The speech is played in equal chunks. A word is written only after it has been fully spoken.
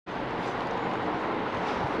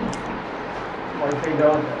Wifi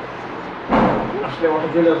দেওয়া যায় আসলে অটো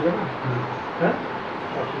চলে আসবে না হ্যাঁ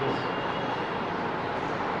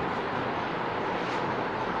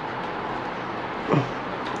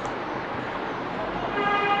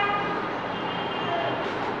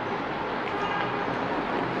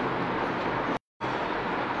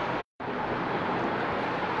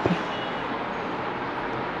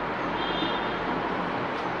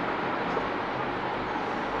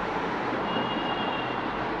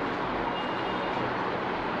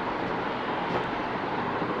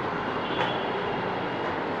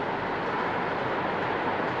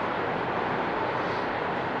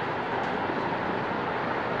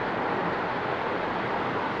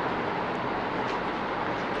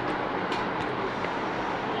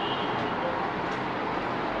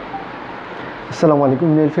আসসালামু আলাইকুম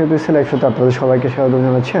নীল ফেব্রিক্স লাইভে আপনাদের সবাইকে স্বাগত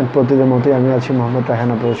জানাচ্ছি। প্রতিদিনের মতোই আমি আছি মোহাম্মদ রায়হান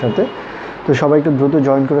আপনাদের সাথে। তো সবাই একটু দ্রুত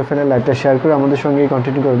জয়েন করে ফেলেন, লাইভটা শেয়ার করে আমাদের সঙ্গে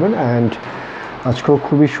কন্টিনিউ করবেন। অ্যান্ড আজকেও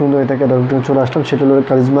খুবই সুন্দর এটাকে চলে আসলাম, সেটা হলো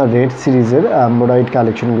কারিজমা রেড সিরিজের এমব্রয়েড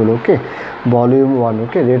কালেকশনগুলো। ওকে, ভলিউম 1।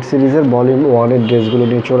 ওকে, রেড সিরিজের ভলিউম 1-এর ড্রেসগুলো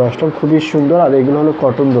নিয়ে চলে আসলাম, খুবই সুন্দর। আর এগুলো হলো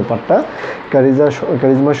কটন দোপাট্টা।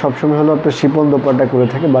 কারিজমা সবসময় হলো আপনার শিপন দোপাট্টা করে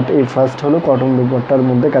থাকে, বাট এই ফার্স্ট হলো কটন দোপাট্টার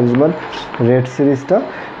মধ্যে কারিজমার রেড সিরিজটা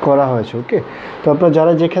করা হয়েছে। ওকে, তো আপনারা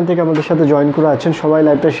যারা যেখান থেকে আমাদের সাথে জয়েন করে আছেন সবাই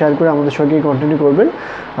লাইভটা শেয়ার করে আমাদের সঙ্গে কন্টিনিউ করবেন।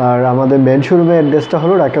 আর আমাদের মেন শোরুমের অ্যাড্রেসটা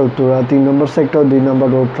হলো ঢাকা উত্তরা 3 নম্বর সেক্টর 2 নম্বর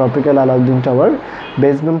road, tropical Alauddin tower,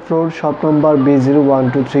 basement floor, shop number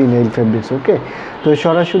B0123 নীল ফেব্রিক্স। ওকে, তো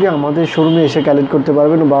সরাসরি আমাদের শোরুমে এসে কালেক্ট করতে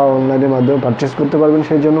পারবেন বা অনলাইনের মাধ্যমে পারচেস করতে পারবেন।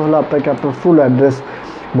 সেই জন্য হলো আপনাকে আপনার ফুল অ্যাড্রেস,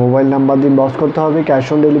 মোবাইল নাম্বার দিয়ে বক্স করতে হবে। ক্যাশ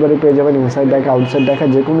অন ডেলিভারি পেয়ে যাবেন, ইনসাইড ঢাকা আউটসাইড ঢাকা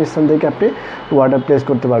যে কোনো স্থান থেকে আপনি অর্ডার প্লেস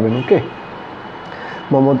করতে পারবেন। ওকে,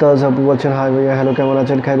 মমতাজ আপু বলছেন হাই ভাইয়া, হ্যালো কেমন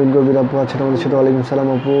আছেন? খায়রুল গভীর আপু আছেন আমাদের সাথে, ওয়ালাইকুম সালাম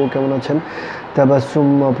আপু কেমন আছেন? তাবাসসুম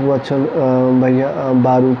আপু আছেন ভাইয়া।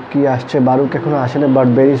 বারুক কি আসছে? বারুক এখনও আসে না, বাট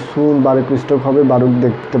ভেরি সুন বারুক স্টক হবে। বারুক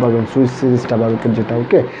দেখতে পাবেন, সুইস সিরিজটা বারুকের যেটা।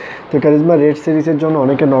 ওকে, তো কারিজমা রেড সিরিজের জন্য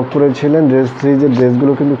অনেকে নক করেছিলেন। রেড সিরিজের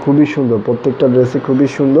ড্রেসগুলো কিন্তু খুবই সুন্দর, প্রত্যেকটা ড্রেসই খুবই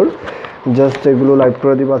সুন্দর। জাস্ট এগুলো লাইভ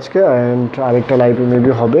করে দিব আজকে, অ্যান্ড আরেকটা লাইভ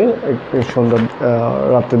মেবি হবে সন্ধ্যা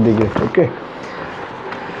রাতের দিকে। ওকে,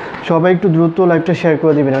 সবাই একটু দ্রুত লাইভটা শেয়ার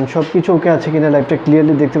করে দেবেন। আর সব কিছু ওকে আছে কিনা, লাইভটা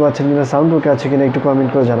ক্লিয়ারলি দেখতে পাচ্ছেন কিনা, সাউন্ড ওকে আছে কিনা একটু কমেন্ট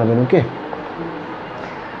করে জানাবেন। ওকে,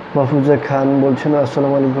 মাহফুজা খান বলছেন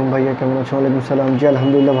আসসালামু আলাইকুম ভাইয়া কেমন আছেন? ওয়ালাইকুম সালাম। জি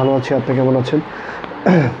আলহামদুলিল্লাহ ভালো আছি, আপনি কেমন আছেন?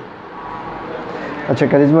 আচ্ছা,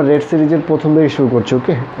 কারিজমা রেড সিরিজের প্রথম থেকে শুরু করছি।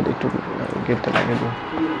 ওকে, একটু গেটটা লাগিয়ে দিন।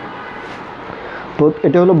 তো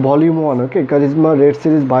এটা হলো ভলিউম 1। ওকে, charisma red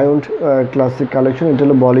series বায়োন্ড classic collection, এটা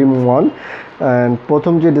হলো ভলিউম 1। অ্যান্ড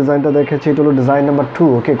প্রথম যে ডিজাইনটা দেখেছি এটা হলো ডিজাইন নাম্বার 2।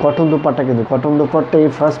 ওকে, কটন দোপাট্টা, কিন্তু কটন দোপাট্টা এই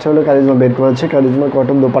ফার্স্ট হলো কারিজমা বের করেছে। কারিজমা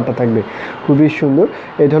কটন দোপাট্টা থাকবে, খুবই সুন্দর।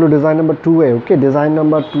 এটা হলো ডিজাইন নাম্বার 2A। ওকে, ডিজাইন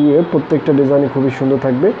নাম্বার 2A, প্রত্যেকটা ডিজাইনই খুবই সুন্দর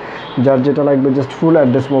থাকবে। যার যেটা লাগবে just full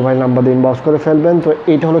address, mobile number দিয়ে ইনবক্স করে ফেলবেন। তো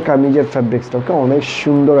এটা হলো কামিজের ফ্যাব্রিক্সটা। ওকে, অনেক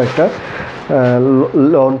সুন্দর একটা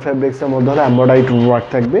লন ফ্যাব্রিক্সের মধ্যে হলো এমব্রয়েডারি ওয়ার্ক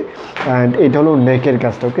থাকবে। অ্যান্ড এটা হলো নেকের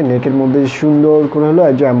কাজটা। ওকে, নেকের মধ্যে সুন্দর করে হলো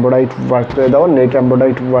যে এমব্রয়েডারি ওয়ার্ক করে দেওয়া, নেক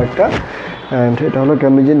এমব্রয়েডারি ওয়ার্কটা। অ্যান্ড এটা হলো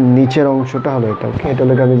কামিজের নিচের অংশটা হলো এটা। ওকে, এটা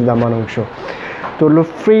হলো কামিজের দামান অংশ। তো হলো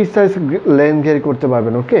ফ্রি সাইজ লেন্থ ঘের করতে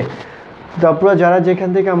পারবেন। ওকে, তো আপনারা যারা যেখান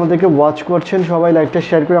থেকে আমাদেরকে ওয়াচ করছেন সবাই লাইভটা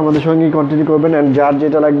শেয়ার করে আমাদের সঙ্গে কন্টিনিউ করবেন। অ্যান্ড যার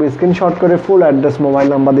যেটা লাগবে স্ক্রিনশট করে ফুল অ্যাড্রেস, মোবাইল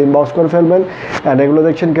নাম্বার দিয়ে ইনবক্স করে ফেলবেন। অ্যান্ড এগুলো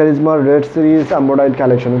দেখছেন কারিজমা রেড সিরিজ এমব্রয়েডারি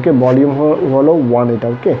কালেকশন। ওকে, ভলিউম হলো 1 এটা।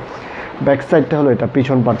 ওকে, ব্যাক সাইডটা হলো এটা,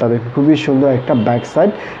 পিছন পাটটা দেখে খুবই সুন্দর একটা ব্যাক সাইড,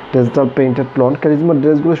 ডিজিটাল প্রিন্টেড প্লন। কারিজমার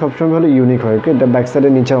ড্রেসগুলো সবসময় হলো ইউনিক হয়। ওকে, এটা ব্যাক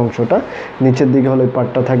সাইডের নিচের অংশটা, নিচের দিকে হলো এই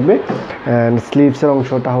পার্টটা থাকবে। অ্যান্ড স্লিভসের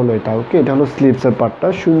অংশটা হলো এটা। ওকে, এটা হলো স্লিভসের পার্টটা,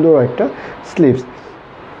 সুন্দর একটা স্লিভস।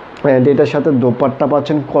 অ্যান্ড এটার সাথে দোপাট্টা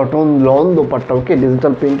পাচ্ছেন কটন লন দোপাট্টা। ওকে,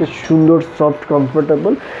 ডিজিটাল প্রিন্টের সুন্দর সফট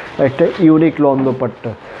কমফোর্টেবল একটা unique loan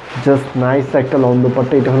dupatta, just nice একটা লন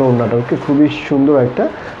দোপাট্টা। এটা হলো ওড়নাটা। ওকে, খুবই সুন্দর একটা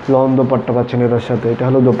লন দোপাট্টা পাচ্ছেন এটার সাথে, এটা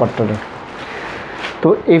হলো দোপাট্টাটা। তো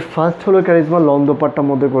এই ফার্স্ট হলো কারিজমা লন দোপাট্টার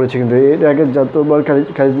মধ্যে করেছে, কিন্তু এর আগে যতবার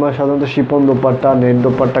কারিজমা সাধারণত শিপন দোপাট্টা, নেট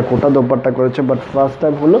দোপাট্টা, কোটা দোপাট্টা করেছে, বাট ফার্স্ট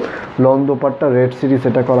টাইম হলো লন দোপাট্টা রেড সিরিজ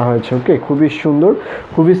এটা করা হয়েছে। ওকে, খুবই সুন্দর,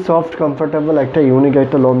 খুবই সফট কমফোর্টেবল একটা ইউনিক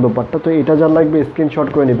একটা লন দোপাট্টা। তো এটা যার লাগবে স্ক্রিনশট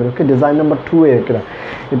করে নেবেন। ওকে, ডিজাইন নাম্বার 2A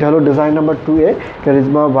এটা হলো design number 2A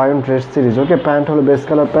charisma বায়োন্ড red series. ওকে, প্যান্ট হলো বেস্ট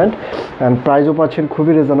কালার প্যান্ট। অ্যান্ড প্রাইসও পাচ্ছেন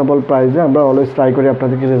খুবই রিজনেবল প্রাইসে। আমরা অলওয়েজ ট্রাই করি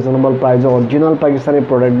আপনাদেরকে রিজনেবল প্রাইসে অরিজিনাল পাকিস্তানি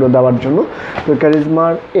প্রোডাক্টগুলো দেওয়ার জন্য। তো কারিজমার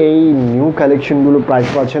এই নিউ কালেকশনগুলো প্রাইস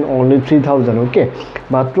পাচ্ছেন অনলি 3000। ওকে,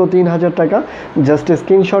 মাত্র 3000 টাকা। জাস্ট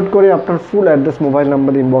স্ক্রিনশট করে আপনার full address, mobile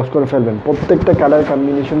number inbox করে ফেলবেন। প্রত্যেকটা কালার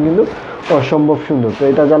কম্বিনেশন কিন্তু অসম্ভব সুন্দর। তো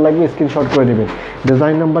এটা যার লাগবে স্ক্রিনশট করে নেবেন।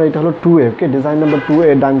 ডিজাইন নাম্বার এটা হলো 2A। ওকে, ডিজাইন নাম্বার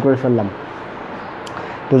 2A ডান করে ফেললাম,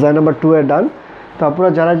 ডিজাইন নাম্বার 2A ডান। তো আপনারা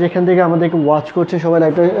যারা যেখান থেকে আমাদেরকে ওয়াচ করছে সবাই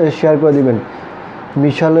একটা শেয়ার করে দিবেন।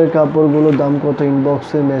 মিশালের কাপড়গুলোর দাম কত?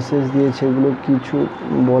 ইনবক্সে মেসেজ দিয়েছে, এগুলো কিছু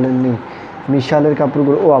বলেননি। মিশালের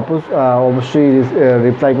কাপড়গুলো আপু অবশ্যই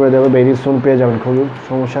রিপ্লাই করে দেবে, ভেরি সুন পেয়ে যাবেন, কোনো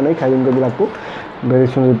সমস্যা নেই। খাইদিন কবির আপু ভেরি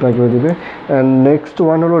সুন রিপ্লাই করে দেবে। অ্যান্ড নেক্সট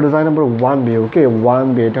ওয়ান হলো ডিজাইন নাম্বার 1B। ওকে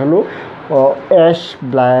 1B, এটা হলো ash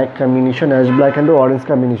black combination, ash black and orange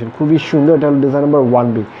combination, খুবই সুন্দর। এটা হলো ডিজাইন নাম্বার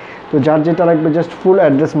 1B। তো যার যেটা লাগবে just full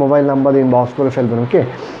address mobile number দিয়ে ইনবক্স করে ফেলবেন। ওকে,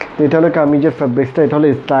 তো এটা হলো কামিজের ফ্যাব্রিক্সটা, এটা হলো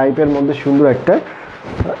স্টাইপের মধ্যে সুন্দর একটা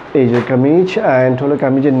এই যে কামিজ, অ্যান্ড হলো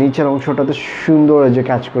কামিজের নিচের অংশটাতে সুন্দর এই যে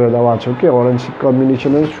কাজ করে দেওয়া আছে। ওকে, অরেঞ্জ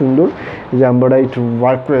কম্বিনেশনের সুন্দর এই যে এমব্রয়ডারি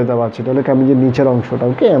ওয়ার্ক করে দেওয়া আছে, এটা হলো কামিজের নিচের অংশটা।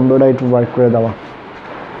 ওকে, এমব্রয়ডারি ওয়ার্ক করে দেওয়া।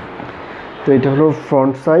 তো এটা হলো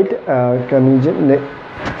ফ্রন্ট সাইড, কামিজের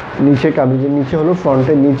নিচে, কামিজের নিচে হলো,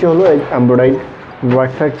 ফ্রন্টের নিচে হলো এমব্রয়ডারি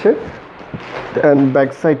ওয়ার্ক থাকছে, অ্যান্ড ব্যাক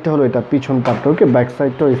সাইডটা হলো এটা পিছন পার্টটা। ওকে, ব্যাক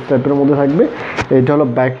সাইডটা স্টেপের মধ্যে থাকবে, এটা হলো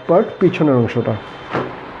ব্যাক পার্ট, পিছনের অংশটা।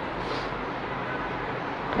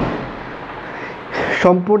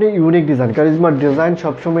 সম্পূর্ণ ইউনিক ডিজাইন, কারিজমার ডিজাইন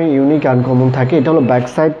সবসময় ইউনিক আনকমন থাকে। এটা হলো ব্যাক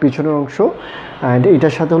সাইড, পিছনের অংশ, অ্যান্ড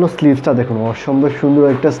এটার সাথে হলো স্লিভসটা দেখুন, অসম্ভব সুন্দর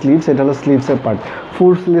একটা স্লিভস, এটা হলো স্লিভসের পার্ট।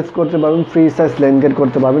 ফুল স্লিভস করতে পারবেন, ফ্রি সাইজ লেনগেট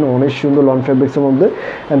করতে পারবেন, অনেক সুন্দর লং ফেব্রিক্সের মধ্যে।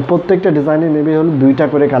 অ্যান্ড প্রত্যেকটা ডিজাইনে মেবি হলো 2টা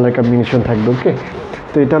করে কালার কম্বিনেশন থাকবে। ওকে,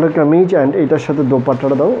 তো এটা হলো কামিজ, অ্যান্ড এটার সাথে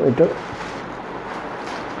দোপাট্টাটা দাও,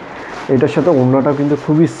 এটার সাথে ওড়নাটাও কিন্তু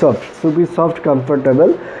খুবই সফট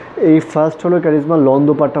কমফোর্টেবল। এই ফার্স্ট হলো কারিজমা লং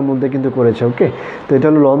দোপাট্টার মধ্যে কিন্তু করেছে। ওকে, তো এটা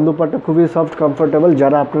হলো লং দোপাট্টা, খুবই সফট কমফোর্টেবল।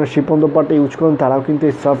 যারা আপনারা শিপন দোপাট্টা ইউজ করেন তারাও কিন্তু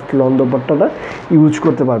এই সফট লং দোপাট্টাটা ইউজ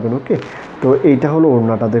করতে পারবেন। ওকে, তো এইটা হলো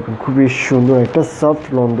ওড়নাটা, দেখুন খুবই সুন্দর একটা সফট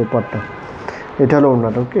লং দোপাট্টা, এটা হলো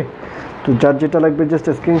ওড়নাটা। ওকে, তো যার যেটা লাগবে জাস্ট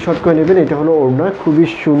স্ক্রিনশট করে নেবেন। এটা হলো ওড়না, খুবই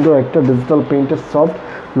সুন্দর একটা ডিজিটাল প্রিন্টের সফট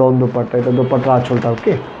লং দোপাট্টা, এটা দোপাট্টার আঁচলটা।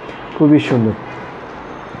 ওকে, খুবই সুন্দর।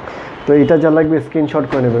 তো এটা যা লাগবে স্ক্রিনশট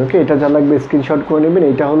করে নেবেন। ওকে, এটা যা লাগবে স্ক্রিনশট করে নেবেন।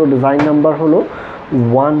 এটা হলো ডিজাইন নাম্বার হলো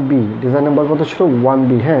 1B, ডিজাইন নাম্বার কত ছিল?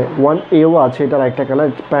 1B। হ্যাঁ, 1Aও আছে, এটার একটা কালার।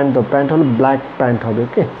 প্যান্ট হলো ব্ল্যাক প্যান্ট হবে।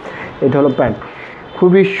 ওকে, এটা হলো প্যান্ট,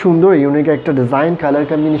 খুবই সুন্দর ইউনিক একটা ডিজাইন, কালার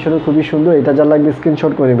কম্বিনেশনও খুবই সুন্দর। এটা যা লাগবে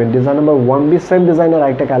স্ক্রিনশট করে নেবেন। ডিজাইন নাম্বার 1B, সেম ডিজাইনের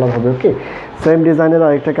আরেকটা কালার হবে। ওকে, সেম ডিজাইনের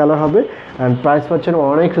আরেকটা কালার হবে। অ্যান্ড প্রাইস পাচ্ছেন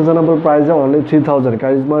অনেক রিজনেবল প্রাইসে, অনলি 3000।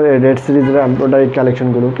 কারিজমার রেড সিরিজের এমব্রয়ডারি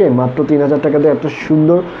কালেকশনগুলো। ওকে, মাত্র 3000 টাকাতে এত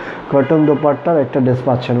সুন্দর কটন দোপাট্টার একটা ড্রেস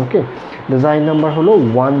পাচ্ছেন। ওকে, ডিজাইন নাম্বার হলো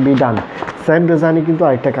 1B ডান। সেম ডিজাইনে কিন্তু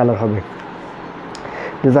আরেকটা কালার হবে,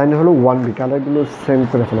 ডিজাইন হলো 1B, কালারগুলো সেম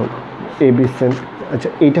করে ফেলো, AB সেম। আচ্ছা,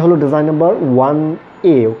 এইটা হলো ডিজাইন নাম্বার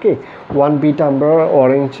 1A। ওকে, 1Bটা আমরা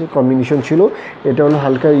অরেঞ্জ কম্বিনেশন ছিল, এটা হলো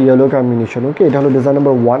হালকা ইয়েলো কম্বিনেশন। ওকে, এটা হলো ডিজাইন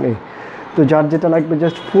নাম্বার 1A। তো যার যেটা লাগবে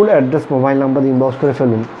just full address mobile number inbox করে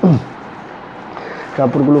ফেলুন।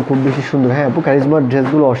 কাপড়গুলো খুব বেশি সুন্দর। হ্যাঁ আপু, কারিজমার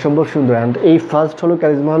ড্রেসগুলো অসম্ভব সুন্দর। অ্যান্ড এই ফার্স্ট হলো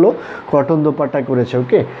কারিজমা হলো কটন দোপাট্টা করেছে।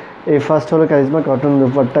 ওকে, এই ফার্স্ট হলো কারিজমা কটন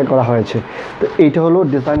দোপাট্টা করা হয়েছে। তো এইটা হলো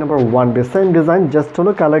design number 1B, same design, just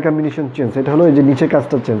হলো কালার কম্বিনেশন চেঞ্জ। এটা হলো এই যে নিচে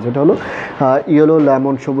কাজটা চেঞ্জ, এটা হলো ইয়েলো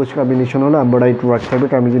লেমন সবুজ কম্বিনেশন হলো এমব্রয়ডারি ওয়ার্ক থাকবে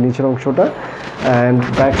কামিজের নিচের অংশটা। অ্যান্ড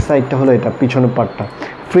ব্যাক সাইডটা হলো এটা পিছনের পার্টটা,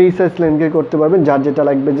 ফ্রি সাইজ লেনগেট করতে পারবেন। যার যেটা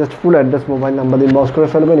লাগবে just full address mobile number দিয়ে ইনবক্স করে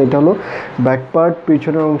ফেলবেন। এটা হলো ব্যাক পার্ট,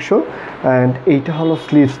 পিছনের অংশ, অ্যান্ড এইটা হলো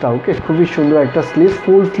স্লিভসটা। ওকে, খুবই সুন্দর একটা স্লিভস,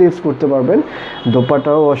 ফুল স্লিভস করতে পারবেন।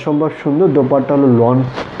 দোপাট্টাও অসম্ভব সুন্দর, দোপাট্টা হলো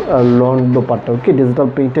লং দোপাট্টা। ওকে, ডিজিটাল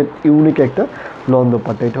প্রিন্টেড ইউনিক একটা লং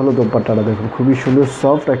দোপাট্টা, এটা হলো দোপাট্টাটা দেখুন, খুবই সুন্দর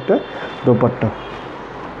সফট একটা দোপাট্টা।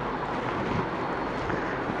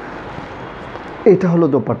 এটা হলো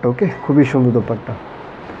দোপাট্টা। ওকে, খুবই সুন্দর দোপাট্টা,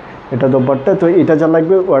 এটা দোপাট্টা। তো এটা যা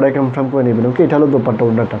লাগবে অর্ডার কনফার্ম করে নেবেন। ওকে, এটা হলো দোপাট্টা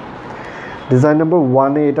ওড়নাটা। ডিজাইন নাম্বার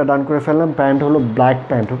 1A এটা ডান করে ফেললাম। প্যান্ট হলো ব্ল্যাক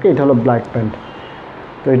প্যান্ট। ওকে, এটা হলো ব্ল্যাক প্যান্ট,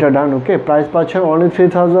 তো এটা ডান। ওকে, প্রাইস পাচ্ছেন অনলি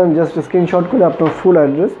 3000। জাস্ট স্ক্রিনশট করে আপনার ফুল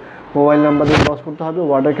অ্যাড্রেস মোবাইল নাম্বার দিয়ে বস করতে হবে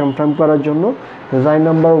অর্ডার কনফার্ম করার জন্য। ডিজাইন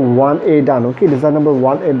নাম্বার 1A ডান। ওকে, ডিজাইন নাম্বার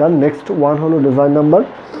 1A ডান। নেক্সট ওয়ান হলো ডিজাইন নাম্বার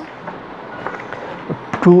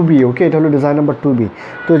 2B। ওকে, এটা হলো ডিজাইন নাম্বার 2B।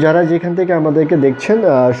 তো যারা যেখান থেকে আমাদেরকে দেখছেন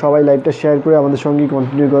সবাই লাইভটা শেয়ার করে আমাদের সঙ্গেই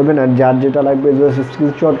কন্টিনিউ করবেন। আর যার যেটা লাগবে জাস্ট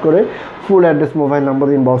স্ক্রিনশট করে full address mobile number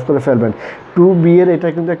inbox করে ফেলবেন। 2B এর এটা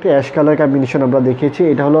কিন্তু একটা অ্যাশ কালার কম্বিনেশন আমরা দেখেছি,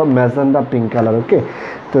 এটা হলো ম্যাজেন্ডা পিঙ্ক কালার। ওকে,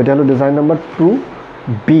 তো এটা হলো ডিজাইন নাম্বার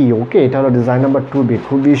 2B। ওকে, এটা হলো ডিজাইন নাম্বার 2B,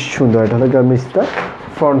 খুবই সুন্দর। এটা হলো কামিজটা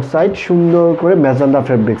ফ্রন্ট সাইড সুন্দর করে ম্যাজেন্ডা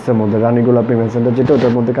ফেব্রিক্সের মধ্যে, রানী গোলাপি ম্যাজেন্ডা যেটা,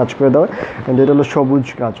 ওটার মধ্যে কাজ করে দেওয়া। অ্যান্ড এটা হলো সবুজ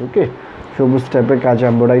কাজ। ওকে, সবুজ টাইপের কাজ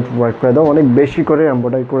এমব্রয়ডারি ওয়ার্ক করে দেওয়া, অনেক বেশি করে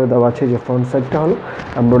এমব্রয়ডারি করে দেওয়া আছে। যে ফ্রন্ট সাইডটা হলো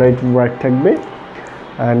এমব্রয়ডারি ওয়ার্ক থাকবে,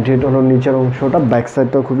 অ্যান্ড এটা হলো নিচের অংশটা, ব্যাক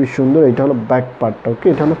সাইডটাও খুবই সুন্দর। এটা হলো ব্যাক পার্টটা। ওকে,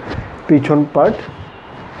 এটা হলো পিছন পার্ট,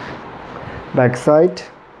 ব্যাক সাইড,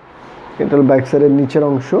 এটা হলো ব্যাক সাইডের নিচের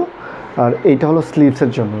অংশ, আর এইটা হলো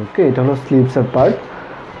স্লিভসের জন্য। ওকে, এটা হলো স্লিভসের পার্ট,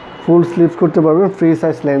 ফুল স্লিভস করতে পারবেন, ফ্রি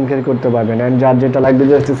সাইজ লেন্থের করতে পারবেন। অ্যান্ড যার যেটা লাগবে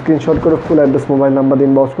জাস্ট স্ক্রিনশট করে ফুল অ্যাড্রেস মোবাইল নাম্বার দিয়ে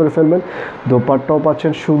ইনবক্স করে ফেলবেন। দোপাট্টাও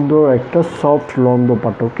পাচ্ছেন সুন্দর একটা সফট লন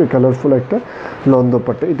দোপাট্টা, ওকে, কালারফুল একটা লন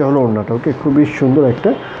দোপাট্টা। এটা হলো ওড়নাটা, ওকে, খুবই সুন্দর একটা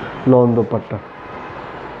লন দোপাট্টা।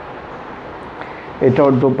 এটা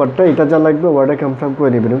ওর দোপাট্টা, এটা যা লাগবে অর্ডার কনফার্ম করে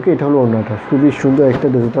নেবেন, ওকে। এটা হলো ওড়নাটা, খুবই সুন্দর একটা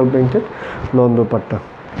ডিজিটাল প্রিন্টেড লন দোপাট্টা।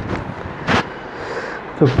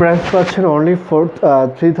 তো প্রাইস পাচ্ছেন অনলি ফর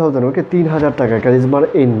 3000, ওকে, 3000 টাকা। কারিজমার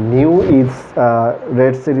এই নিউ ইজ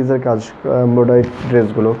রেড সিরিজের কাজ এমব্রয়ডারি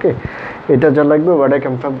ড্রেসগুলো, ওকে। এটা যা লাগবে অর্ডার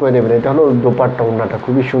কনফার্ম করে নেবেন। এটা হলো দোপাট্টা, ওড়নাটা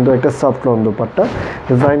খুবই সুন্দর একটা soft loan dupatta.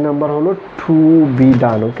 Design number হলো 2B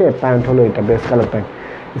ডান, ওকে। প্যান্ট হলো এটা বেস্ট কালার প্যান্ট।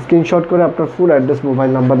 স্ক্রিনশট করে আপনার full address mobile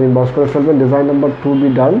number inbox করে ফেলবেন। ডিজাইন নাম্বার 2B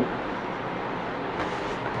ডান,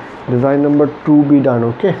 ডিজাইন নাম্বার 2B ডান,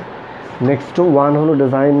 ওকে। নেক্সট ওয়ান হলো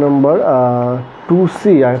ডিজাইন নাম্বার 2C।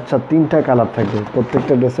 আচ্ছা, 3টা কালার থাকবে,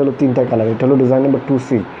 প্রত্যেকটা ড্রেস হলো 3টা কালার। এটা হলো ডিজাইন নাম্বার 2C,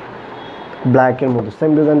 ব্ল্যাকের মধ্যে।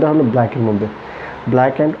 সেম ডিজাইনটা হলো ব্ল্যাকের মধ্যে,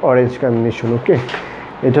 ব্ল্যাক অ্যান্ড অরেঞ্জ কম্বিনেশন, ওকে।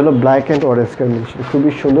 এটা হলো ব্ল্যাক অ্যান্ড অরেঞ্জ কম্বিনেশন,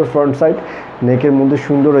 খুবই সুন্দর। ফ্রন্ট সাইড নেকের মধ্যে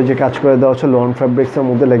সুন্দর ওই যে কাজ করে দেওয়া হচ্ছে লন ফ্যাব্রিক্সের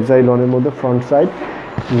মধ্যে, লেক্সারি লনের মধ্যে ফ্রন্ট সাইড।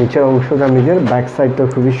 নিচের অংশটা নিজের, ব্যাক সাইডটা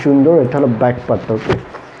খুবই সুন্দর। এটা হলো ব্যাক পার্টটা, ওকে,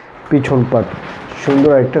 পিছন পার্ট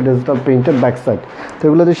সুন্দর একটা ডিজিটাল প্রিন্টেড ব্যাক সাইড। তো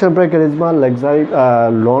এগুলো দেখছেন আপনার কারিজমা লেক্সারি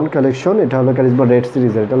লন কালেকশন। এটা হলো কারিজমা রেড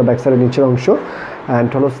সিরিজের, এটা হলো ব্যাক সাইডের নিচের অংশ অ্যান্ড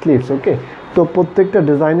হলো স্লিভস, ওকে। তো প্রত্যেকটা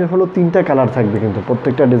ডিজাইনের হলো 3টা কালার থাকবে, কিন্তু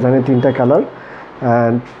প্রত্যেকটা ডিজাইনের 3টা কালার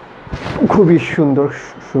অ্যান্ড খুবই সুন্দর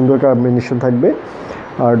সুন্দর কম্বিনেশন থাকবে।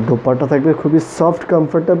 আর দোপাট্টা থাকবে খুবই সফট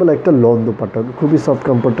কমফোর্টেবল একটা লন দোপাট্টা, খুবই সফট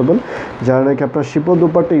কমফোর্টেবল। যারা নাকি আপনার শিপল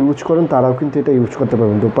দোপাট্টা ইউজ করেন তারাও কিন্তু এটা ইউজ করতে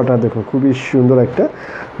পারবেন। দোপাট্টা দেখো খুবই সুন্দর একটা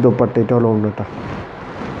দোপাট্টা। এটা হলো অন্যটা,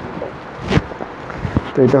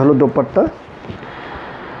 তো এটা হলো দোপাট্টা।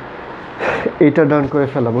 এটা ডান করে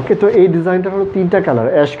ফেলাম, ওকে। তো এই ডিজাইনটা হলো 3টা colour,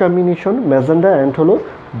 ash combination, magenta and হলো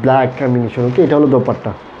ব্ল্যাক কম্বিনেশন, ওকে। এটা হলো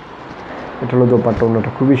দোপাট্টা, এটা হলো দোপাট্টা,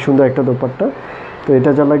 অন্যটা খুবই সুন্দর একটা দোপাট্টা। তো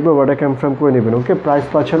এটা যা লাগবে অর্ডার কনফার্ম করে নেবেন, ওকে। প্রাইস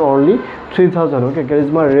পাচ্ছেন অনলি 3000, ওকে।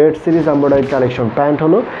 Charisma red series embroidery collection. Pant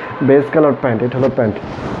হলো বেস কালার প্যান্ট, এটা হলো প্যান্ট।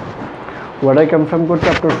 অর্ডার কনফার্ম করতে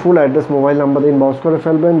আপনার full address mobile number inbox করে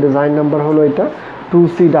ফেলবেন। ডিজাইন নাম্বার হলো এটা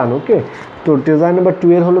 2C ডান, ওকে। তো ডিজাইন নাম্বার 2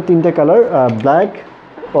 এর হলো 3টা কালার, ব্ল্যাক,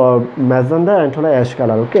 ম্যাজেন্ডা অ্যান্ড হলো ash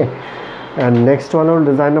colour, okay. And next one হলো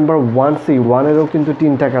ডিজাইন নাম্বার 1C। 1-এরও কিন্তু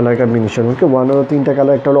 3টা কালার কম্বিনেশন, ওকে। 1-এরও 3টা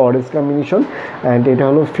কালার, একটা হলো অরেঞ্জ কম্বিনেশন অ্যান্ড এটা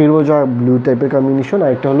হলো ফিরোজা ব্লু টাইপের কম্বিনেশন,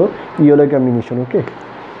 আর একটা হলো ইয়েলো কম্বিনেশন, ওকে।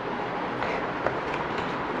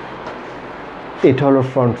 এটা হলো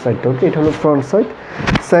ফ্রন্ট সাইডটা, ওকে। এটা হলো front side,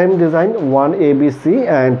 same design 1ABC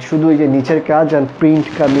and শুধু এই যে নিচের কাজ অ্যান্ড প্রিন্ট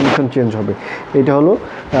কম্বিনেশন চেঞ্জ হবে। এটা হলো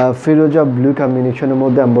ফিরোজা ব্লু কম্বিনেশনের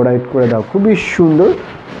মধ্যে এমব্রয়ডারি করে দাও, খুবই সুন্দর।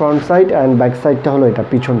 ফ্রন্ট সাইড অ্যান্ড ব্যাক সাইডটা হলো এটা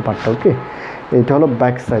পিছন পার্টটা, ওকে। এটা হলো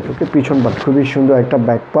ব্যাক সাইড, ওকে, পিছন পার্ট খুবই সুন্দর একটা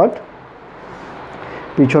ব্যাক পার্ট,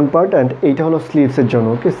 পিছন পার্ট। অ্যান্ড এইটা হলো স্লিভসের জন্য,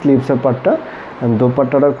 ওকে, স্লিভসের পার্টটা। অ্যান্ড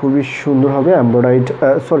দোপাট্টাটা খুবই সুন্দর হবে, embroidered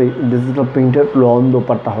digital printed loan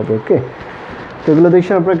dupatta হবে, ওকে। তো এগুলো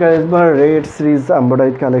দেখছেন আপনার charisma red series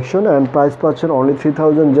embroidery collection and price পাচ্ছেন অনলি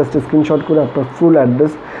 3000। জাস্ট স্ক্রিনশট করে আপনার ফুল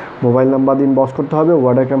অ্যাড্রেস মোবাইল নাম্বার দিন বক্স করতে হবে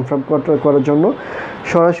অর্ডার কনফার্ম করার জন্য।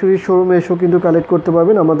 সরাসরি শোরুমে এসেও কিন্তু কালেক্ট করতে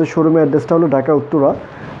পারবেন। আমাদের শোরুমের অ্যাড্রেসটা হলো ঢাকা উত্তরা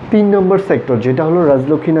 3 নম্বর সেক্টর, যেটা হলো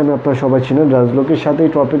রাজলক্ষ্মী নামে আপনারা সবাই চিনেন। রাজলক্ষ্মীর সাথেই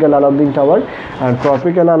tropical Alauddin tower, and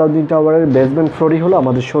tropical Alauddin টাওয়ারের বেসমেন্ট ফ্লোরই হলো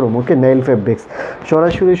আমাদের শোরুম, ওকে, নেইল ফেব্রিক্স।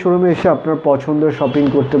 সরাসরি শোরুমে এসে আপনার পছন্দের শপিং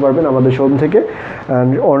করতে পারবেন আমাদের শোরুম থেকে,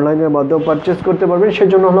 অ্যান্ড অনলাইনের মাধ্যমে পারচেস করতে পারবেন।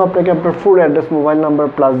 সেজন্য হলো আপনাকে আপনার full address mobile number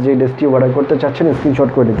plus যে ড্রেসটি অর্ডার করতে চাচ্ছেন স্ক্রিনশট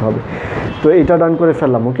করে দিতে হবে। তো এটা ডান করে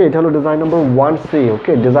ফেললাম, ওকে। এটা হলো ডিজাইন নাম্বার 1C,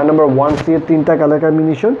 ওকে। ডিজাইন নাম্বার 1C এর 3টা কালার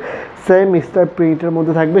কম্বিনেশন, সেম স্টার প্রিন্টের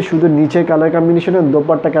মধ্যে থাকবে, শুধু নিচে কালার কম্বিনেশন আর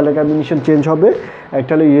দোপাট্টা কালার কম্বিনেশন চেঞ্জ হবে।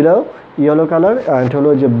 একটা হলো ইয়েলো কালার অ্যান্ড হলো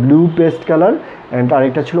যে ব্লু পেস্ট কালার অ্যান্ড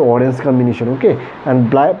আরেকটা ছিল orange combination, okay. And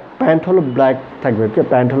black pant হলো ব্ল্যাক থাকবে, ওকে,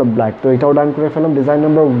 প্যান্ট হলো ব্ল্যাক। তো এটাও ডান করে ফেললাম, ডিজাইন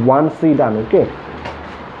নাম্বার 1C ডান, ওকে।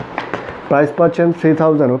 প্রাইস পাচ্ছেন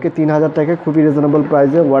 3000, ওকে, 3000 টাকা, খুবই রিজনেবল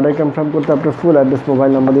প্রাইসে। অর্ডার কনফার্ম করতে আপনার ফুল অ্যাড্রেস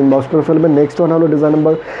মোবাইল নাম্বার দিন বক্স করে ফেলবেন। নেক্সট ওয়ান হলো ডিজাইন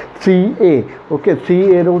নাম্বার 3A, ওকে।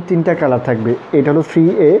 3A-রও 3টা কালার থাকবে। এটা হলো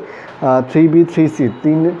 3A, 3B, 3C,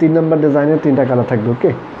 3 নম্বর ডিজাইনের 3টা কালার থাকবে, ওকে।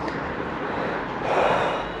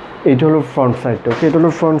 এটা হলো ফ্রন্ট সাইড, ওকে। এটা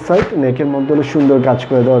হলো ফ্রন্ট সাইড, নেকের মধ্যে হলো সুন্দর কাজ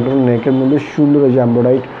করে দেওয়া, নেকের মধ্যে সুন্দর যে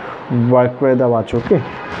এমব্রয়ডারি ওয়ার্ক করে দেওয়া আছে, ওকে,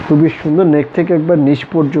 খুবই সুন্দর। নেক থেকে একবার নিচ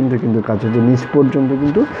পর্যন্ত কিন্তু কাজ আছে, নিচ পর্যন্ত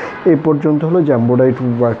কিন্তু এই পর্যন্ত হলো যে এমব্রয়ডারি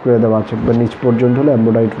ওয়ার্ক করে দেওয়া আছে, একবার নিচ পর্যন্ত হলো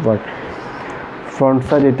এমব্রয়ডারি ওয়ার্ক। ফ্রন্ট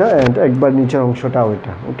সাইড এটা অ্যান্ড একবার নিচের অংশটাও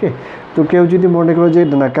এটা। ওকে, তো কেউ যদি মনে করো যে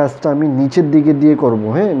না কাজটা আমি নিচের দিকে দিয়ে করব,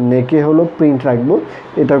 হ্যাঁ নেকে হলো প্রিন্ট রাখবো,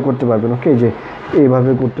 এটাও করতে পারবেন। ওকে, যে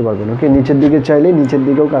এইভাবে করতে পারবেন। ওকে, নিচের দিকে চাইলে নিচের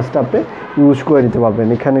দিকেও কাজটা আপনি ইউজ করে নিতে পারবেন,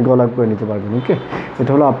 এখানে গলা করে নিতে পারবেন। ওকে,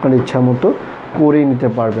 এটা হলো আপনার ইচ্ছা মতো করেই নিতে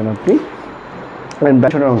পারবেন আপনি। অ্যান্ড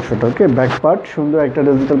ব্যাকের অংশটা, ওকে ব্যাক পার্ট সুন্দর একটা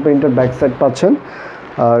ডিজিটাল প্রিন্টের ব্যাক সাইড পাচ্ছেন।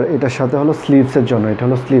 আর এটার সাথে হলো স্লিভসের জন্য, এটা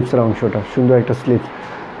হলো স্লিভসের অংশটা, সুন্দর একটা স্লিভ।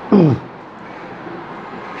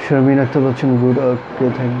 শারমিন আক্তার বলছেন গুড, ওকে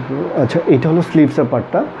থ্যাংক ইউ। আচ্ছা, এটা হলো স্লিভসের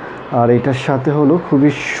পার্টটা, আর এটার সাথে হলো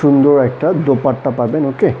খুবই সুন্দর একটা দোপাট্টা পাবেন।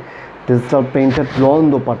 ওকে, ডিজিটাল প্রিন্টেড লন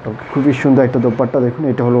দোপাট্টা, খুবই সুন্দর একটা দোপাট্টা। দেখুন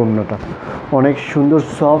এটা হলো অন্যটা, অনেক সুন্দর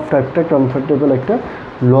সফট একটা কমফোর্টেবল একটা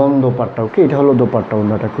লন দোপাট্টা। ওকে, এটা হলো দোপাট্টা,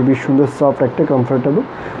 অন্যটা খুবই সুন্দর সফট একটা কমফোর্টেবল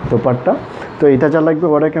দোপাট্টা। তো এটা যা লাগবে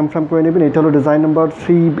অর্ডার কনফার্ম করে নেবেন। এটা হলো design number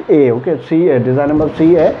 3A। Okay, 3A, design number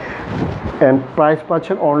 3A and price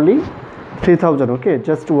পাচ্ছেন অনলি 3000। ওকে,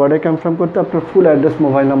 জাস্ট ওয়ার্ডে কনফার্ম করতে আপনার ফুল অ্যাড্রেস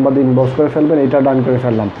মোবাইল নাম্বার দিয়ে ইনবক্স করে ফেলবেন। এটা ডান করে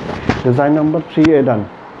ফেললাম, ডিজাইন নাম্বার 3A ডান।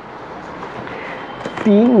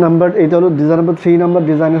 3 নাম্বার, এটা হলো ডিজাইন নাম্বার 3 নাম্বার,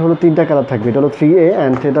 ডিজাইনের হলো 3টা কালার থাকবে। এটা হলো 3A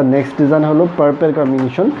অ্যান্ড এটা নেক্সট ডিজাইন হলো পার্পেল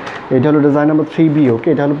কম্বিনেশন, এটা হলো ডিজাইন নাম্বার 3B। ওকে,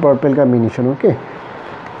 এটা হলো পার্পেল কম্বিনেশন। ওকে,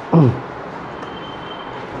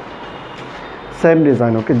 সেম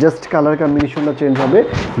ডিজাইন। ওকে, জাস্ট কালার কম্বিনেশনটা চেঞ্জ হবে,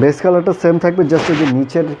 বেস কালারটা সেম থাকবে, জাস্ট ওই যে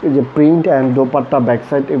নিচের যে print and dupatta back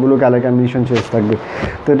side এগুলো কালার কম্বিনেশন চেঞ্জ থাকবে।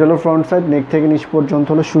 তো এটা হলো ফ্রন্ট সাইড, নেক থেকে নিচ পর্যন্ত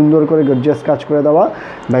হলো সুন্দর করে গর্জিয়াস কাজ করে দেওয়া।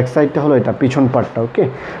 ব্যাক সাইডটা হলো এটা পিছন পার্টটা। ওকে,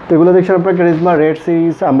 তো এগুলো দেখছেন আপনার charisma red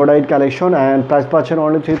series এমব্রয়েডারি collection and price পাচ্ছেন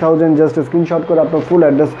অনলি 3000। জাস্ট স্ক্রিনশট করে আপনার ফুল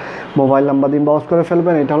অ্যাড্রেস মোবাইল নাম্বার দিয়ে ইনবক্স করে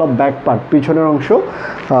ফেলবেন। এটা হলো ব্যাক পার্ট, পিছনের অংশ,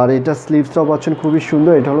 আর এটা স্লিভসটাও পাচ্ছেন খুবই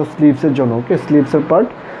সুন্দর, এটা হলো স্লিভসের জন্য। ওকে, স্লিভসের পার্ট,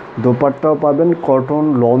 দোপাট্টাও পাবেন কটন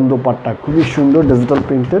লন দোপাট্টা, খুবই সুন্দর digital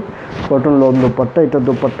printed cotton loan dupatta. এটা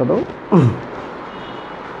দোপাট্টাটাও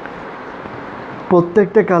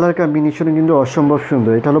প্রত্যেকটা কালার কম্বিনেশনে কিন্তু অসম্ভব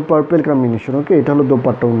সুন্দর। এটা হলো পার্পেল কম্বিনেশন। ওকে, এটা হলো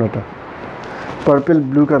দোপাট্টা, ওন্নাটা পার্পেল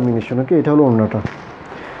ব্লু কম্বিনেশন। ওকে, এটা হলো ওন্নাটা,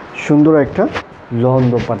 সুন্দর একটা লন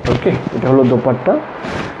দোপাট্টা। ওকে, এটা হলো দোপাট্টা,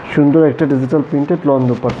 সুন্দর একটা ডিজিটাল প্রিন্টেড লন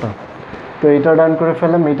দোপাট্টা। তো এটা ডান করে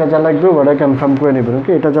ফেললাম, এটা যা লাগবে ওটা কনফার্ম করে নেবেন।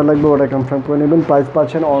 ওকে, এটা যা লাগবে ওটা কনফার্ম করে নেবেন। প্রাইস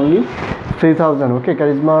পাচ্ছেন only 3000। Okay,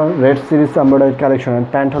 charisma red series এমব্রয়েডারি collection and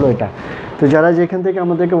pant হলো এটা। তো যারা যেখান থেকে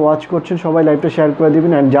আমাদেরকে ওয়াচ করছেন সবাই লাইভটা শেয়ার করে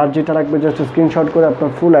দিবেন অ্যান্ড যার যেটা লাগবে জাস্ট স্ক্রিনশট করে আপনার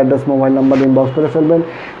full address mobile number inbox করে ফেলবেন।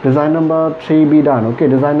 ডিজাইন নাম্বার 3B ডান। ওকে,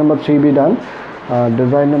 ডিজাইন নাম্বার 3B ডান,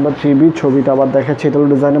 ডিজাইন নাম্বার 3B ছবিটা আবার দেখাচ্ছি, এটা হলো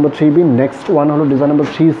design number 3B। Next one হলো design number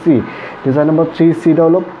 3C। Design number 3Cটা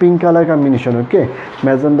হলো পিঙ্ক কালার কম্বিনেশন। ওকে,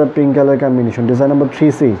 magenta pink colour combination, design number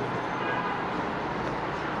 3C।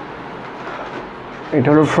 এটা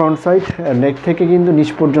হলো ফ্রন্ট সাইড, নেক থেকে কিন্তু নিচ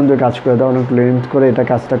পর্যন্ত কাজ করে দেওয়া, অনেক লেন্থ করে এটা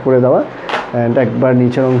কাজটা করে দেওয়া। অ্যান্ড একবার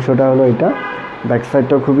নিচের অংশটা হলো এটা, ব্যাক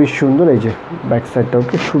সাইডটাও খুবই সুন্দর, এই যে ব্যাক সাইডটা।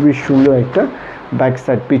 ওকে, খুবই সুন্দর একটা ব্যাক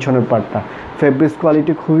সাইড, পিছনের পার্টটা। ফেব্রিক্স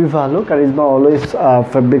কোয়ালিটি খুবই ভালো, কারিজমা অলওয়েজ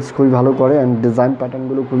ফেব্রিক্স খুবই ভালো করে অ্যান্ড ডিজাইন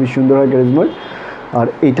প্যাটার্নগুলো খুবই সুন্দর হয় কারিজমার। আর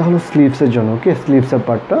এটা হলো স্লিভসের জন্য। ওকে, স্লিভসের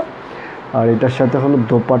পার্টটা, আর এটার সাথে হলো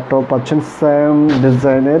দোপাট্টাও পাচ্ছেন সেম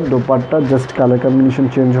ডিজাইনের dupatta, just colour combination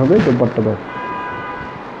change হবে দোপাট্টাটাও।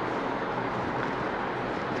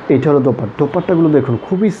 এটা হলো দোপাট্টাগুলো দেখুন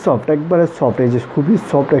খুবই সফট, একবারে সফট, এই যে খুবই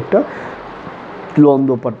সফট একটা লন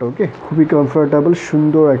দোপাট্টা। ওকে, খুবই কমফোর্টেবল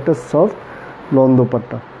সুন্দর একটা সফট লন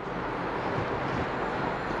দোপাট্টা।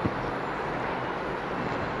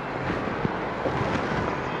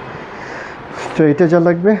 তো এটা যা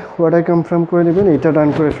লাগবে অর্ডার কনফার্ম করে নেবেন, এটা ডান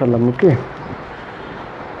করে ফেললাম। ওকে,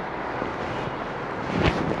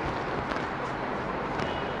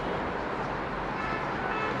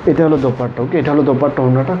 এটা হলো দোপাট্টা। ওকে, এটা হলো দোপাট্টা,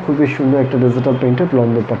 ওন্নাটা খুবই সুন্দর একটা ডিজিটাল প্রিন্টেড লন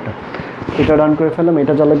দোপাট্টা। এটা ডান করে ফেললাম,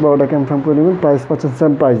 এটা যা লাগবে অর্ডার কনফার্ম করে নেবেন। প্রাইস পাচ্ছেন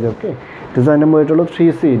সেম প্রাইসে। ওকে, ডিজাইন নাম্বার এটা হলো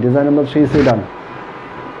 3C, ডিজাইন নাম্বার 3C ডান,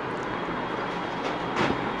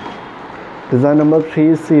 ডিজাইন নাম্বার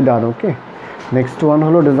 3C ডান। ওকে, নেক্সট ওয়ান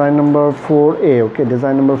হলো ডিজাইন নাম্বার 4A। ওকে,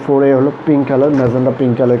 ডিজাইন নাম্বার 4A হলো pink colour, magenta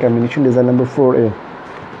pink colour combination, design number 4A।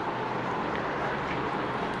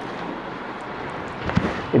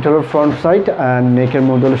 এটা হলো ফ্রন্ট সাইড অ্যান্ড নেকের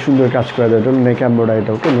মধ্যে হলো সুন্দর কাজ করে দেওয়া, এটা হলো নেক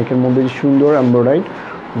এমব্রয়েডারি। ওকে, নেকের মধ্যে সুন্দর এমব্রয়েডারি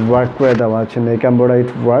ওয়ার্ক করে দেওয়া আছে, নেক এমব্রয়েডারি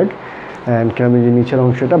ওয়ার্ক। অ্যান্ড কেমন যে নিচের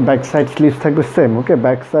অংশটা ব্যাক সাইড স্লিভস থাকবে সেম। ওকে,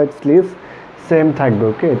 ব্যাক সাইড স্লিভস সেম থাকবে।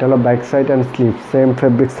 ওকে, এটা হলো back side and sleeve same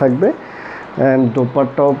fabrics থাকবে। অ্যান্ড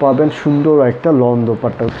দোপাট্টাও পাবেন সুন্দর একটা loan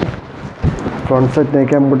dupatta. Okay, front side neck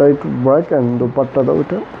এমব্রয়েডারি work and দোপাট্টাটাও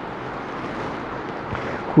এটা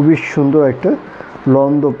খুবই সুন্দর একটা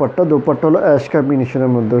লন দোপাট্টা। দোপাট্টা হলো অ্যাশ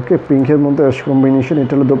কম্বিনেশনের মধ্যে। ওকে, পিঙ্কের মধ্যে অ্যাশ কম্বিনেশন।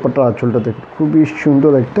 এটা হলো দোপাট্টার আঁচলটা দেখুন খুবই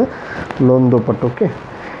সুন্দর একটা লন দোপাট্টা। ওকে,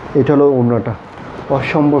 এটা হলো ওন্নাটা,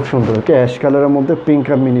 অসম্ভব সুন্দর। ওকে, অ্যাশ কালারের মধ্যে পিঙ্ক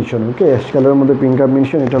কম্বিনেশন। ওকে, অ্যাশ কালারের মধ্যে পিঙ্ক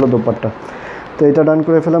কম্বিনেশন, এটা হলো দোপাট্টা। তো এটা ডান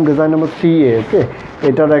করে ফেলাম। Design number 3A। ওকে,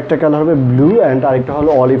 এটার একটা কালার হবে ব্লু অ্যান্ড আরেকটা হলো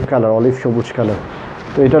অলিভ কালার, অলিভ সবুজ কালার।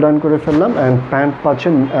 তো এটা ডান করে ফেললাম। অ্যান্ড প্যান্ট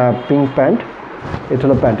পাচ্ছেন পিঙ্ক প্যান্ট, এটা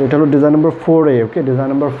হলো প্যান্ট। এটা হলো ডিজাইন নাম্বার 4A। ওকে, design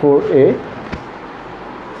number 4A।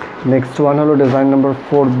 Next one হলো ডিজাইন নাম্বার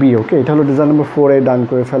 4B। ওকে, এটা হলো ডিজাইন নাম্বার 4A, ডান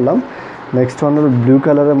করে ফেললাম। নেক্সট ওয়ান হলো ব্লু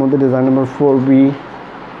কালারের মধ্যে ডিজাইন নাম্বার 4B,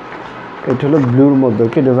 এটা হলো ব্লুর মধ্যে।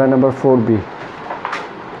 ওকে, ডিজাইন নাম্বার 4B।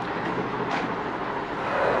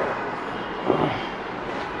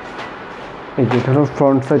 এটা হলো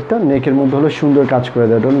ফ্রন্ট সাইডটা, নেকের মধ্যে হলো সুন্দর কাজ করে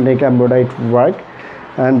দেয়, নেক embroidery work.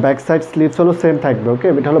 And back side sleeves হলো সেম থাকবে। ওকে,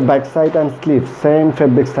 এটা হলো back side and sleeve same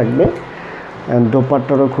fabrics থাকবে। অ্যান্ড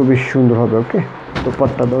দোপাট্টাটাও খুবই সুন্দর হবে। ওকে,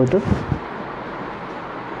 দোপাট্টা দাও এটা।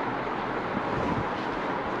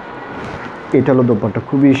 এটা হলো দোপাট্টা,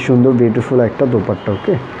 খুবই সুন্দর বিউটিফুল একটা দোপাট্টা।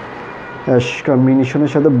 ওকে, অ্যাশ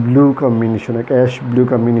কম্বিনেশনের সাথে ব্লু কম্বিনেশন, একটা অ্যাশ ব্লু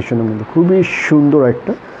কম্বিনেশনের মধ্যে খুবই সুন্দর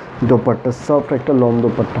একটা দোপাট্টা, সফট একটা লং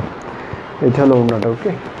দোপাট্টা। এটা হলো ওড়নাটা।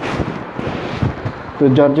 ওকে, তো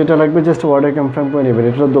যার যেটা লাগবে জাস্ট অর্ডার কনফার্ম করে নেবেন।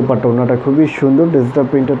 এটা হলো দোপাট্টা, ওড়নাটা খুবই সুন্দর, ডিজিটাল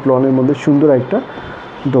প্রিন্টেড লনের মধ্যে সুন্দর একটা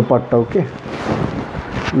দোপাট্টা। ওকে,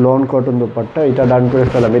 লন কটন দোপাট্টা। এটা ডান করে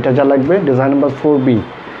ফেলাম। এটা যা লাগবে design number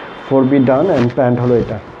 4B done. And pant হলো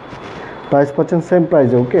এটা। প্রাইস পাচ্ছেন সেম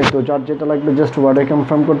প্রাইসে। ওকে, তো যার যেটা লাগবে জাস্ট অর্ডার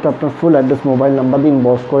কনফার্ম করতে আপনার ফুল অ্যাড্রেস, মোবাইল নাম্বার দিন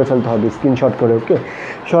বক্স করে ফেলতে হবে স্ক্রিনশট করে। ওকে,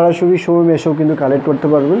 সরাসরি শোরুমে এসেও কিন্তু কালেক্ট করতে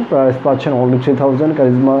পারবেন। প্রাইস পাচ্ছেন only 3000।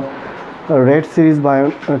 Charisma red series by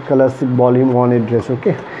classic volume 1 dress.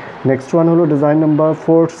 Okay, next one হলো ডিজাইন নাম্বার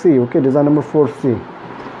 4C। ওকে, ডিজাইন নাম্বার 4C।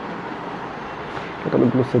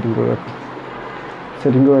 ক্যাটালগুলো সেটিং করে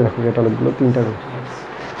রাখো, ক্যাটালগুলো 3টা করে।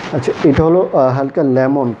 আচ্ছা, এটা হলো হালকা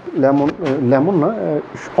লেমন না,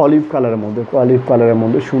 অলিভ কালারের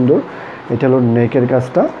মধ্যে সুন্দর। এটা হলো নেকের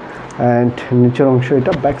কাজটা অ্যান্ড নিচের অংশ।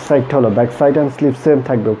 এটা ব্যাক সাইডটা হলো, back side and sleeve same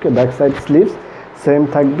থাকবে। ওকে, ব্যাক সাইড স্লিভস সেম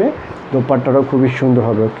থাকবে। দোপাট্টাটাও খুবই সুন্দর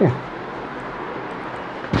হবে। ওকে,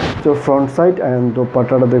 তো ফ্রন্ট সাইড অ্যান্ড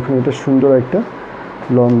দোপাট্টাটা দেখুন, এটা সুন্দর একটা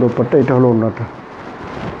লং দোপাট্টা। এটা হলো ওড়নাটা,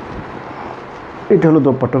 এটা হলো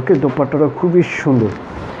দোপাট্টা। ওকে, দোপাট্টাটা খুবই সুন্দর।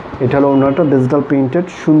 এটা হলো ওড়নাটা, ডিজিটাল প্রিন্টেড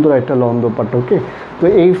সুন্দর একটা লং দোপাট্টা। ওকে, তো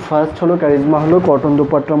এই ফার্স্ট হলো কারিজমা হলো কটন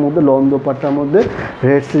দোপাট্টার মধ্যে, লং দোপাট্টার মধ্যে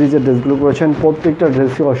রেড সিরিজের ড্রেসগুলো করেছেন। প্রত্যেকটা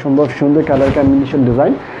ড্রেসই অসম্ভব সুন্দর কালার কম্বিনেশন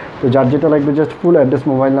ডিজাইন। তো যার যেটা লাগবে just full address,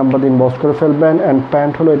 mobile number দিন বক্স করে ফেলবেন। অ্যান্ড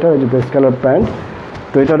প্যান্ট হলো এটা, এই যে বেস্ট কালার প্যান্ট।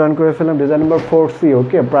 তো এটা ডান করে ফেললাম। Design number 4C।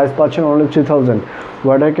 ওকে, প্রাইস পাচ্ছেন অনলি 3000।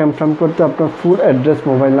 অর্ডার কনফার্ম করতে আপনার ফুল অ্যাড্রেস,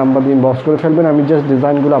 মোবাইল নাম্বার দিন বক্স করে ফেলবেন। আমি জাস্ট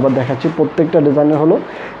ডিজাইনগুলো আবার দেখাচ্ছি। প্রত্যেকটা ডিজাইনের হলো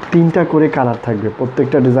 3টা করে কালার থাকবে,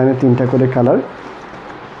 প্রত্যেকটা ডিজাইনে 3টা করে কালার।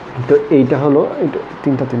 তো এইটা হলো, এটা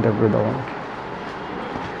 3টা করে দেওয়া আমাকে।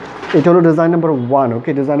 এটা হলো ডিজাইন নাম্বার 1। ওকে,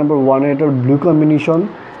 ডিজাইন নাম্বার 1 এটা হলো ব্লু কম্বিনেশন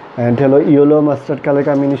অ্যান্ড হলো yellow mustard colour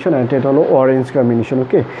combination and এটা হলো অরেঞ্জ কম্বিনেশন।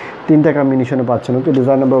 ওকে, 3টা কম্বিনেশনে পাচ্ছেন। ওকে,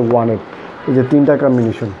 ডিজাইন নাম্বার 1 এই যে 3টা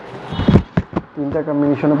কম্বিনেশনে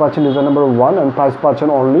পাচ্ছেন ডিজাইন নাম্বার 1 অ্যান্ড প্রাইস পাচ্ছেন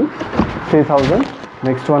অনলি 3000।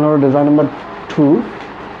 নেক্সট ওয়ান হলো ডিজাইন নাম্বার 2।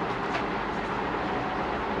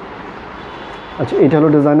 আচ্ছা, এটা হলো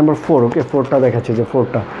ডিজাইন নাম্বার 4। ওকে, 4টা দেখাচ্ছে, যে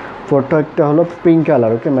 4টা একটা হলো pink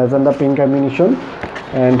colour. Okay, magenta pink combination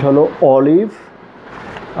and হলো অলিভ,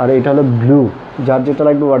 আর এটা হলো ব্লু। যার যেটা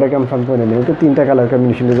লাগবে অর্ডার কনফার্ম করে নেবেন। ওকে, 3টা colour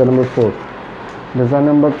combination. Design number 4। Design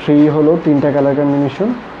number 3 হলো 3টা কালার কম্বিনেশন।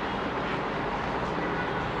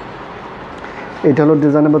 এটা হলো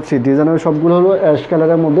ডিজাইন নাম্বার 3। ডিজাইনের সবগুলো হলো অ্যাশ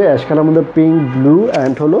কালারের মধ্যে, পিঙ্ক, ব্লু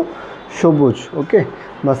অ্যান্ড হলো সবুজ। ওকে,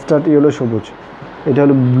 মাস্টার্ড ইয়েলো সবুজ। এটা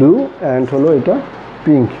হলো ব্লু অ্যান্ড হলো এটা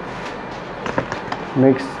পিঙ্ক।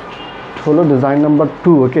 নেক্সট হলো ডিজাইন নাম্বার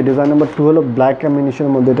 2। ওকে, ডিজাইন নাম্বার 2 হলো ব্ল্যাক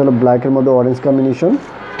কম্বিনেশনের মধ্যে। এটা হলো ব্ল্যাকের মধ্যে অরেঞ্জ কম্বিনেশন।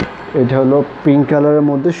 এটা হলো পিঙ্ক কালারের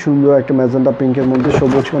মধ্যে সুন্দর একটা ম্যাজেন্টা পিঙ্কের মধ্যে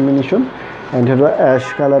সবুজ কম্বিনেশন অ্যান্ড এটা হলো অ্যাশ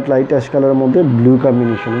কালার, লাইট অ্যাশ কালারের মধ্যে ব্লু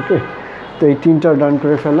কম্বিনেশন। ওকে, তো এই 3টা ডান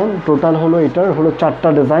করে ফেললাম। টোটাল হলো এটার হলো 4টা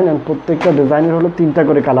ডিজাইন অ্যান্ড প্রত্যেকটা ডিজাইনের হলো 3টা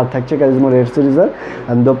করে কালার থাকছে কারিজমা রেড সিরিজের।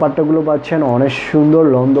 অ্যান্ড দোপাট্টাগুলো পাচ্ছেন অনেক সুন্দর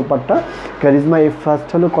লং দোপাট্টা। কারিজমা এই ফার্স্ট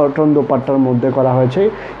হলো কটন দোপাট্টার মধ্যে করা হয়েছে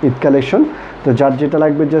ঈদ কালেকশন। তো যার যেটা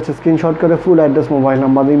লাগবে জাস্ট স্ক্রিনশট করে ফুল অ্যাড্রেস, মোবাইল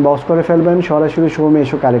নাম্বার দিন বক্স করে ফেলবেন। সরাসরি শোরুমে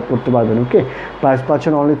এসে কালেক্ট করতে পারবেন। ওকে, প্রাইস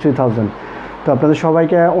পাচ্ছেন অনলি 3000। তো আপনাদের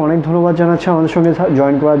সবাইকে অনেক ধন্যবাদ জানাচ্ছি আমাদের সঙ্গে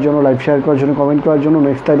জয়েন করার জন্য, লাইভ শেয়ার করার জন্য, কমেন্ট করার জন্য।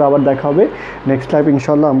 নেক্সট লাইভ আবার দেখা হবে। নেক্সট লাইভ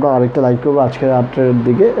ইনশাল্লাহ আমরা আরেকটা লাইভ করবো আজকে রাত্রের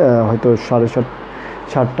দিকে, হয়তো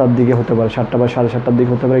 7:30টার দিকে হতে পারে, 7টা বা 7:30টার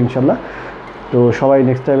দিকে হতে পারে ইনশাল্লাহ। তো সবাই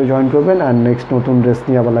নেক্সট লাইভে জয়েন করবেন অ্যান্ড নেক্সট নতুন ড্রেস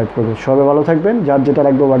নিয়ে আবার লাইভ করবেন। সবাই ভালো থাকবেন। যার যেটা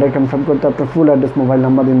লাগবে অর্ডার কনফার্ম করতে আপনার ফুল অ্যাড্রেস, মোবাইল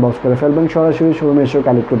নাম্বার দিন বক্স করে ফেলবেন। সরাসরি শোরুমে এসেও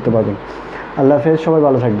কালেক্ট করতে পারবেন। আল্লাহ হাফেজ, সবাই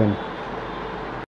ভালো থাকবেন।